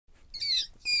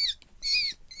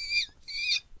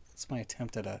my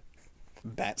attempt at a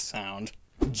bat sound.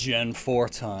 Gen 4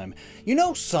 time. You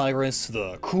know Cyrus,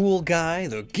 the cool guy,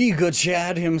 the Giga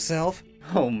Chad himself?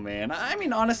 Oh man, I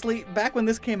mean honestly, back when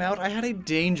this came out, I had a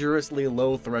dangerously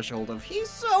low threshold of he's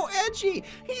so edgy,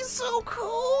 he's so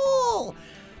cool!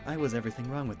 I was everything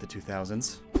wrong with the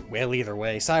 2000s. Well, either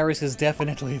way, Cyrus is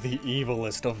definitely the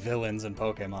evilest of villains in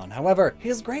Pokemon. However,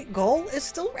 his great goal is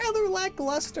still rather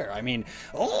lackluster. I mean,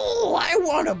 oh, I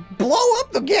want to blow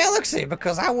up the galaxy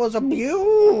because I was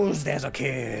abused as a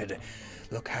kid.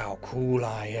 Look how cool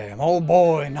I am. Oh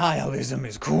boy, nihilism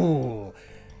is cool.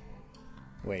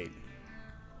 Wait.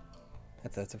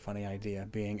 That's a funny idea,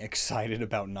 being excited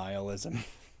about nihilism.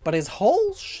 But his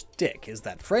whole shtick is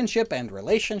that friendship and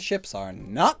relationships are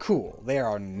not cool. They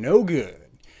are no good.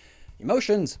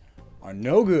 Emotions are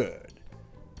no good.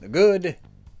 The good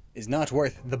is not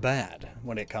worth the bad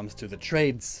when it comes to the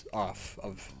trades off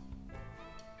of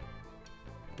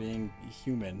being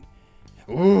human.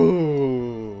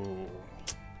 Ooh.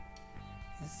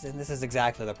 This is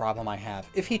exactly the problem I have.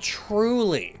 If he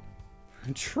truly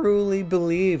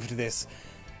believed this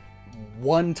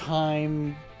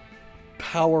one-time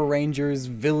Power Rangers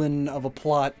villain of a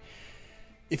plot,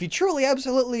 if he truly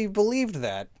absolutely believed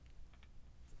that,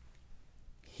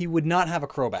 he would not have a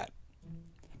Crobat.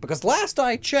 Because last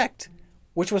I checked,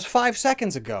 which was 5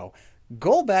 seconds ago,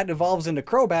 Golbat evolves into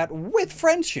Crobat with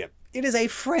friendship. It is a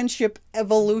friendship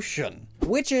evolution,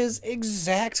 which is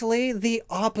exactly the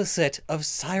opposite of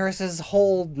Cyrus's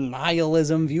whole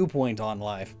nihilism viewpoint on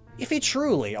life. If he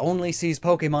truly only sees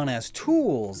Pokemon as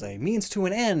tools, a means to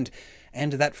an end,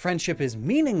 and that friendship is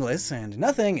meaningless and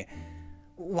nothing,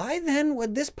 why then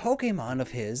would this Pokemon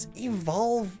of his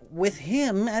evolve with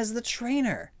him as the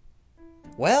trainer?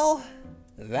 Well,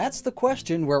 that's the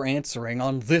question we're answering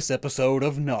on this episode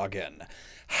of Gnoggin.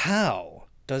 How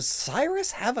does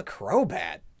Cyrus have a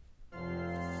Crobat?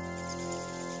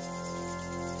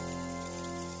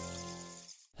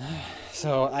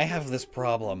 So I have this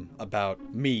problem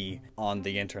about me on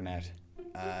the internet.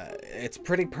 It's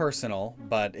pretty personal,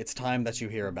 but it's time that you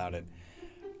hear about it.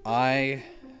 I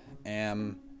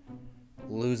am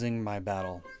losing my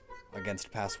battle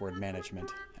against password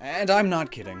management. And I'm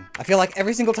not kidding. I feel like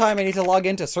every single time I need to log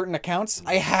into certain accounts,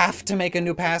 I have to make a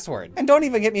new password. And don't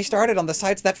even get me started on the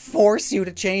sites that force you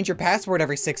to change your password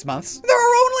every 6 months. There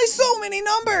are only so many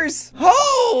numbers!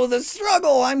 Oh, the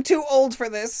struggle! I'm too old for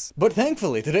this. But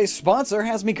thankfully, today's sponsor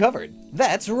has me covered.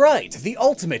 That's right, the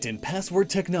ultimate in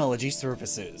password technology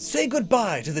services. Say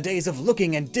goodbye to the days of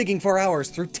looking and digging for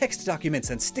hours through text documents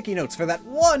and sticky notes for that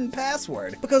one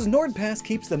password, because NordPass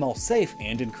keeps them all safe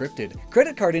and encrypted.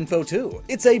 Credit card info too.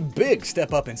 It's a big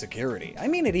step up in security. I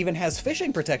mean, it even has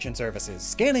phishing protection services,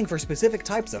 scanning for specific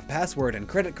types of password and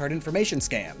credit card information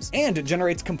scams. And it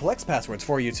generates complex passwords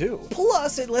for you too.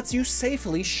 Plus, it lets you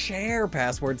safely share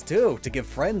passwords too, to give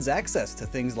friends access to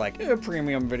things like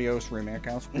premium videos, remake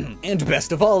accounts. And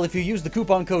best of all, if you use the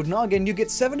coupon code Gnoggin, you get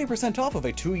 70% off of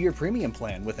a 2-year premium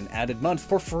plan with an added month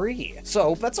for free.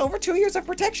 So that's over 2 years of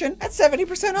protection at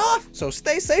 70% off. So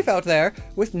stay safe out there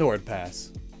with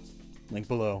NordPass. Link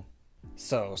below.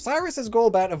 So, Cyrus's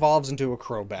Golbat evolves into a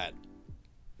Crobat.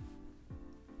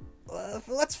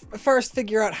 Let's first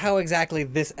figure out how exactly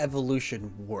this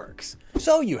evolution works.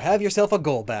 So you have yourself a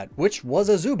Golbat, which was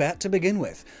a Zubat to begin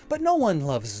with. But no one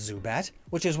loves Zubat,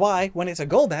 which is why, when it's a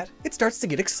Golbat, it starts to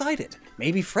get excited.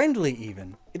 Maybe friendly,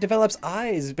 even. It develops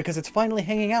eyes because it's finally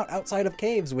hanging out outside of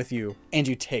caves with you. And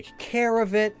you take care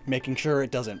of it, making sure it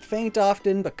doesn't faint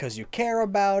often because you care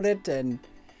about it, and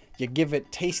you give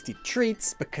it tasty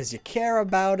treats because you care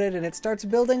about it, and it starts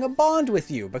building a bond with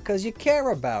you because you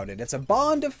care about it. It's a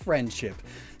bond of friendship.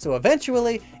 So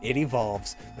eventually, it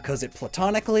evolves because it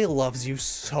platonically loves you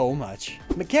so much.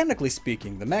 Mechanically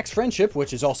speaking, the max friendship,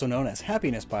 which is also known as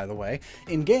happiness by the way,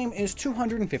 in-game is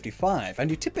 255, and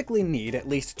you typically need at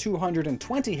least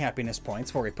 220 happiness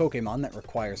points for a Pokemon that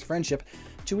requires friendship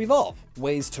to evolve.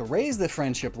 Ways to raise the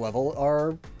friendship level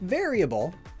are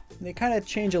variable. They kind of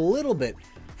change a little bit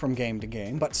from game to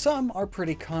game, but some are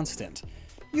pretty constant.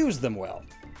 Use them well.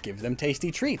 Give them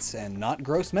tasty treats and not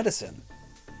gross medicine.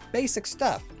 Basic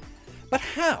stuff. But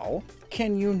how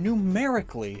can you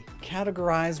numerically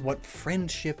categorize what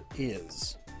friendship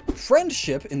is?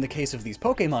 Friendship, in the case of these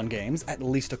Pokemon games, at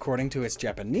least according to its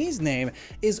Japanese name,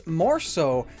 is more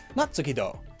so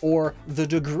Natsukido, or the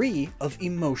degree of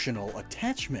emotional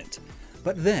attachment.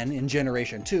 But then, in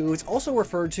Generation 2, it's also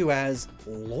referred to as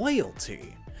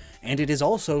loyalty. And it is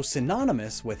also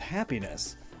synonymous with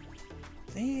happiness.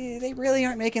 They really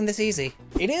aren't making this easy.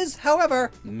 It is, however,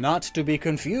 not to be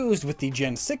confused with the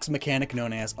Gen 6 mechanic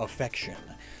known as affection.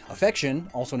 Affection,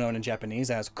 also known in Japanese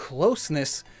as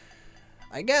closeness,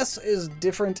 I guess is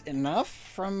different enough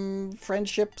from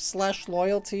friendship slash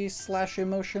loyalty slash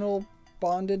emotional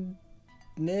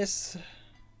bondedness.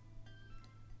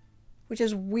 Which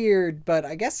is weird, but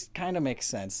I guess it kind of makes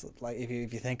sense, like if you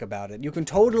think about it. You can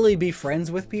totally be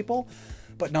friends with people,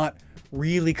 but not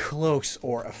really close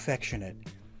or affectionate.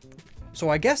 So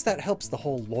I guess that helps the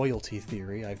whole loyalty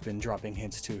theory I've been dropping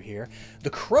hints to here. The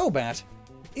Crobat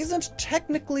isn't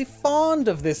technically fond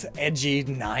of this edgy,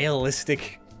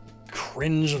 nihilistic,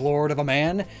 cringe lord of a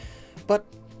man, but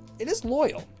it is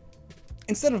loyal.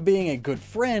 Instead of being a good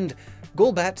friend,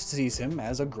 Golbat sees him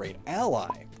as a great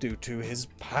ally due to his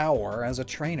power as a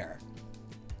trainer,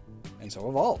 and so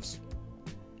evolves.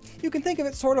 You can think of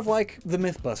it sort of like the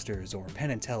Mythbusters or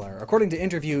Penn and Teller. According to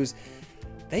interviews,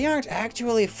 they aren't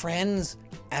actually friends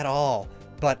at all,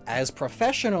 but as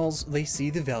professionals, they see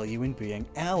the value in being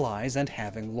allies and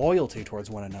having loyalty towards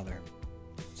one another.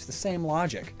 It's the same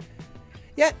logic.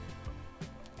 Yet,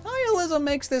 nihilism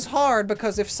makes this hard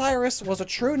because if Cyrus was a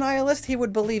true nihilist, he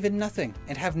would believe in nothing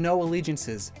and have no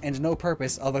allegiances and no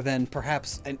purpose other than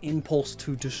perhaps an impulse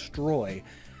to destroy,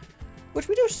 which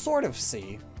we do sort of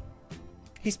see.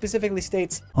 He specifically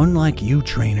states, "Unlike you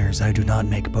trainers, I do not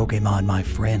make Pokemon my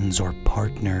friends or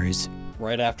partners,"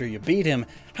 right after you beat him.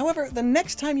 However, the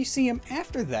next time you see him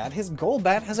after that, his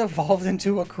Golbat has evolved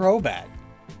into a Crobat.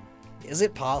 Is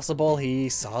it possible he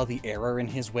saw the error in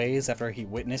his ways after he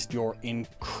witnessed your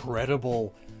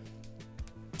incredible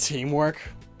teamwork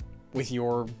with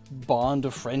your bond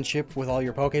of friendship with all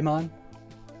your Pokemon?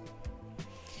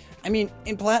 I mean,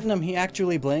 in Platinum, he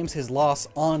actually blames his loss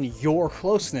on your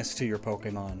closeness to your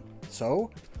Pokemon.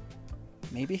 So,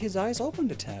 maybe his eyes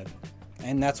opened a tad.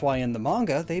 And that's why in the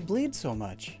manga, they bleed so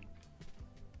much.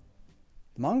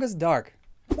 The manga's dark.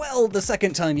 Well, the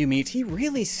second time you meet, he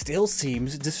really still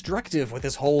seems destructive with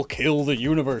his whole kill the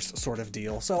universe sort of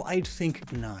deal, so I'd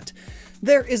think not.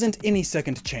 There isn't any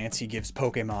second chance he gives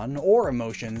Pokemon or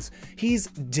emotions. He's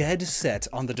dead set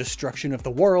on the destruction of the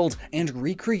world and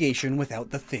recreation without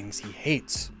the things he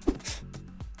hates.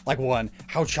 Like one,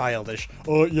 how childish.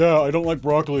 Yeah, I don't like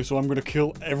broccoli, so I'm gonna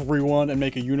kill everyone and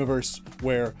make a universe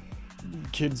where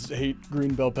kids hate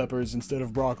green bell peppers instead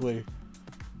of broccoli.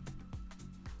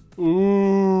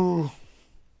 Ooh.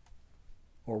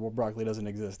 Or well, broccoli doesn't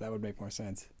exist. That would make more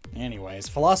sense. Anyways,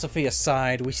 philosophy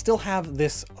aside, we still have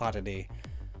this oddity.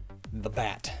 The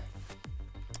bat.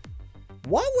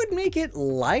 What would make it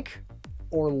like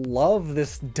or love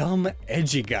this dumb,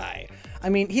 edgy guy? I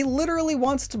mean, he literally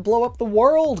wants to blow up the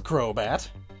world, Crobat.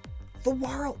 The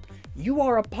world. You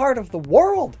are a part of the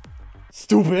world,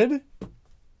 stupid.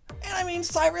 And I mean,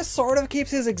 Cyrus sort of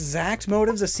keeps his exact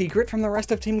motives a secret from the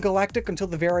rest of Team Galactic until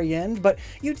the very end, but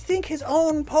you'd think his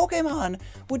own Pokemon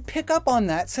would pick up on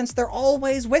that since they're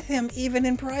always with him, even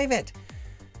in private.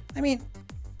 I mean,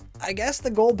 I guess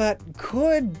the Golbat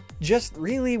could just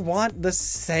really want the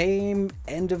same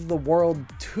end of the world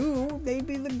too.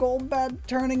 Maybe the Golbat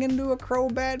turning into a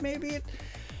Crobat, maybe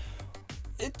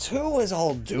it too is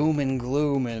all doom and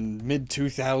gloom and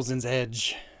mid-2000s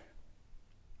edge.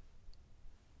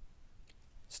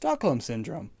 Stockholm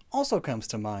Syndrome also comes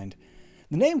to mind.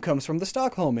 The name comes from the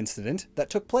Stockholm incident that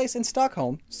took place in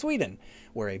Stockholm, Sweden,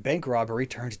 where a bank robbery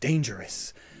turned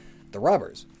dangerous. The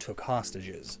robbers took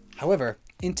hostages. However,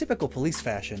 in typical police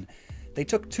fashion, they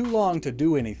took too long to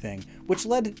do anything, which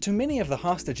led to many of the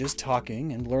hostages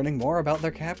talking and learning more about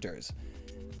their captors.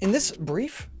 In this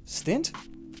brief stint,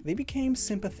 they became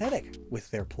sympathetic with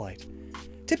their plight,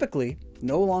 typically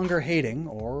no longer hating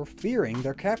or fearing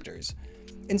their captors.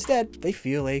 Instead, they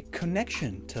feel a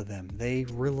connection to them. They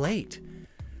relate.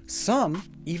 Some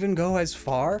even go as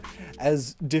far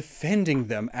as defending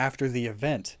them after the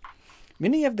event.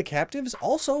 Many of the captives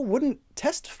also wouldn't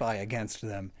testify against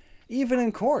them, even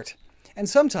in court. And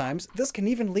sometimes this can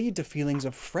even lead to feelings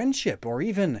of friendship or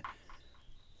even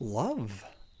love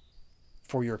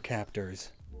for your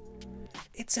captors.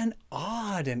 It's an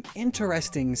odd and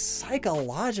interesting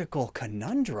psychological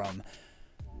conundrum.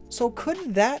 So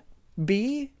could that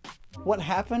be what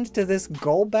happened to this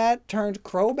Golbat turned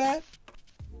Crobat?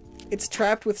 It's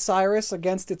trapped with Cyrus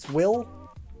against its will,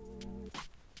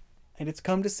 and it's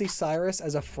come to see Cyrus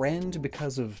as a friend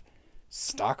because of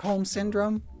Stockholm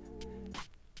Syndrome?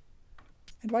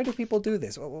 And why do people do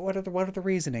this? What are the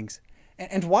reasonings?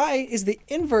 And why is the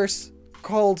inverse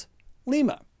called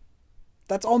Lima?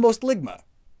 That's almost Ligma.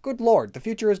 Good lord, the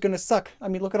future is gonna suck. I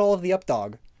mean, look at all of the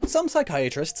updog. Some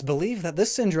psychiatrists believe that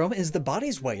this syndrome is the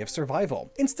body's way of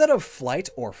survival. Instead of flight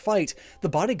or fight, the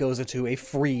body goes into a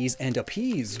freeze and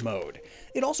appease mode.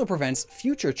 It also prevents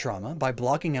future trauma by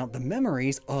blocking out the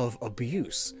memories of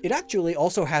abuse. It actually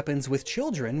also happens with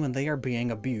children when they are being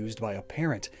abused by a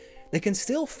parent. they can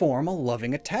still form a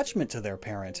loving attachment to their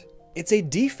parent. It's a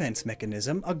defense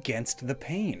mechanism against the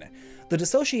pain. The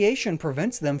dissociation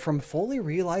prevents them from fully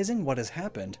realizing what has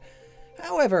happened.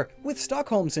 However, with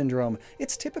Stockholm Syndrome,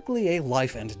 it's typically a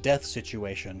life and death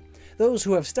situation. Those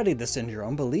who have studied the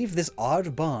syndrome believe this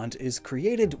odd bond is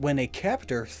created when a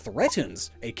captor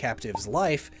threatens a captive's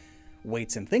life,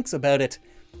 waits and thinks about it,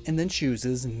 and then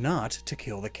chooses not to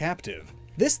kill the captive.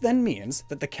 This then means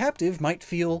that the captive might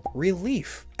feel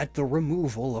relief at the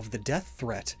removal of the death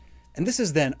threat. And this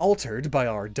is then altered by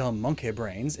our dumb monkey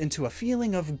brains into a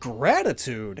feeling of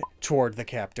gratitude toward the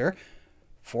captor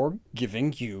for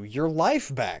giving you your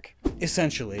life back.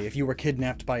 Essentially, if you were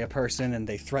kidnapped by a person and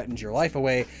they threatened your life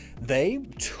away, they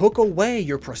took away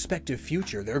your prospective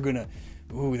future. They're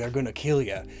gonna kill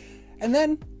you. And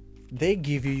then they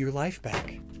give you your life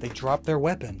back. They drop their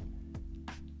weapon.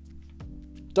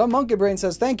 Dumb monkey brain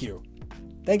says, thank you.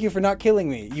 Thank you for not killing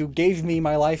me. You gave me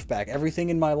my life back. Everything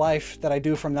in my life that I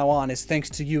do from now on is thanks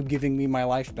to you giving me my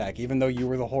life back, even though you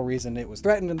were the whole reason it was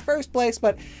threatened in the first place,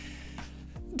 but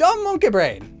dumb monkey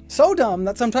brain. So dumb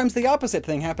that sometimes the opposite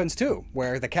thing happens too,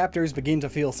 where the captors begin to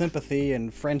feel sympathy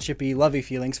and friendshipy, lovey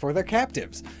feelings for their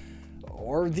captives.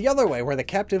 Or the other way, where the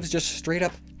captives just straight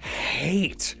up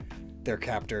hate their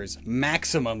captors,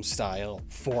 maximum style,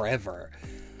 forever.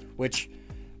 Which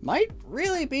might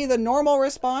really be the normal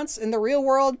response in the real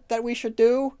world that we should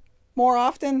do more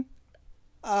often.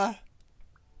 But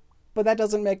that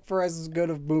doesn't make for as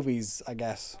good of movies, I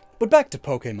guess. But back to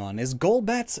Pokemon, is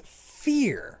Golbat's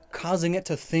fear causing it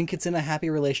to think it's in a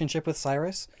happy relationship with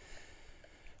Cyrus?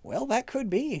 Well, that could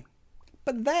be.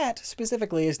 But that,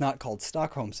 specifically, is not called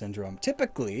Stockholm Syndrome.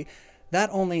 Typically,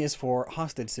 that only is for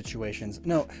hostage situations.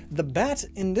 No, the bat,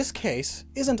 in this case,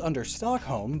 isn't under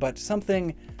Stockholm, but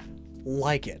something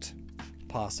like it,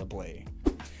 possibly.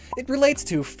 It relates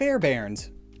to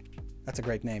Fairbairn's. That's a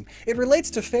great name. It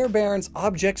relates to Fairbairn's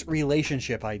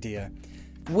object-relationship idea,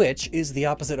 which is the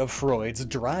opposite of Freud's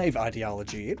drive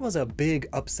ideology. It was a big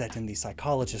upset in the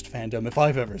psychologist fandom, if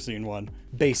I've ever seen one.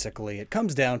 Basically, it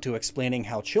comes down to explaining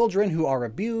how children who are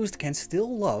abused can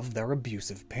still love their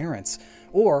abusive parents,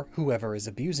 or whoever is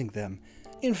abusing them.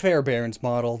 In Fairbairn's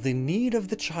model, the need of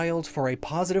the child for a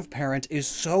positive parent is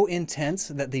so intense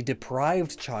that the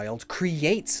deprived child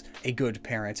creates a good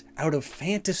parent out of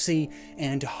fantasy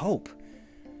and hope.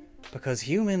 Because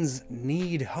humans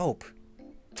need hope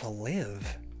to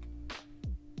live.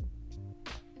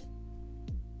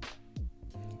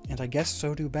 And I guess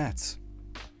so do bats.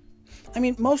 I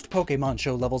mean, most Pokemon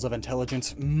show levels of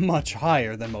intelligence much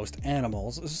higher than most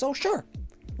animals, so sure,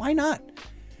 why not?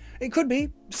 It could be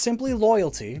simply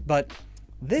loyalty, but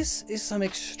this is some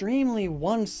extremely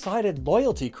one-sided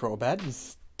loyalty, Crobat, you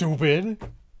stupid.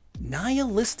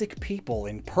 Nihilistic people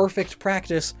in perfect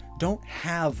practice don't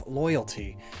have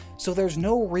loyalty, so there's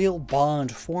no real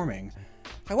bond forming.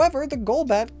 However, the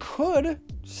Golbat could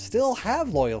still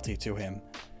have loyalty to him.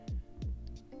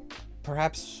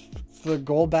 Perhaps the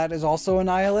Golbat is also a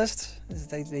nihilist?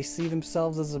 They see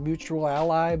themselves as a mutual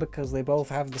ally because they both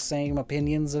have the same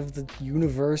opinions of the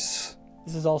universe.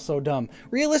 This is all so dumb.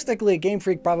 Realistically, Game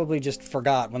Freak probably just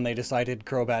forgot when they decided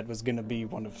Crobat was going to be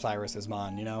one of Cyrus's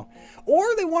Mon, you know?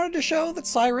 Or they wanted to show that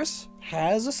Cyrus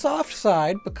has a soft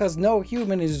side because no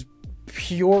human is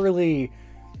purely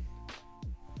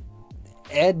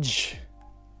edge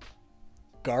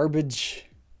garbage.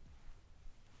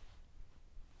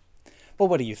 Well,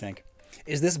 what do you think?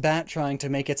 Is this bat trying to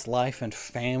make its life and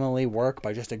family work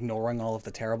by just ignoring all of the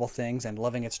terrible things and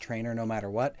loving its trainer no matter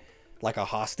what? Like a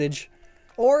hostage?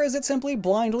 Or is it simply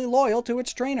blindly loyal to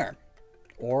its trainer?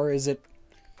 Or is it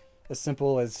as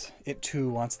simple as it too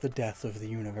wants the death of the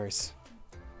universe?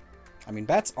 I mean,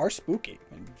 bats are spooky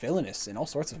and villainous in all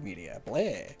sorts of media.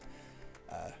 Bleh.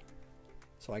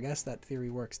 So I guess that theory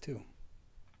works too.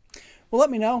 Well, let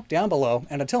me know down below,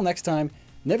 and until next time,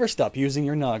 never stop using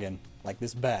your noggin like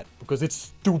this bat, because it's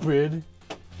stupid.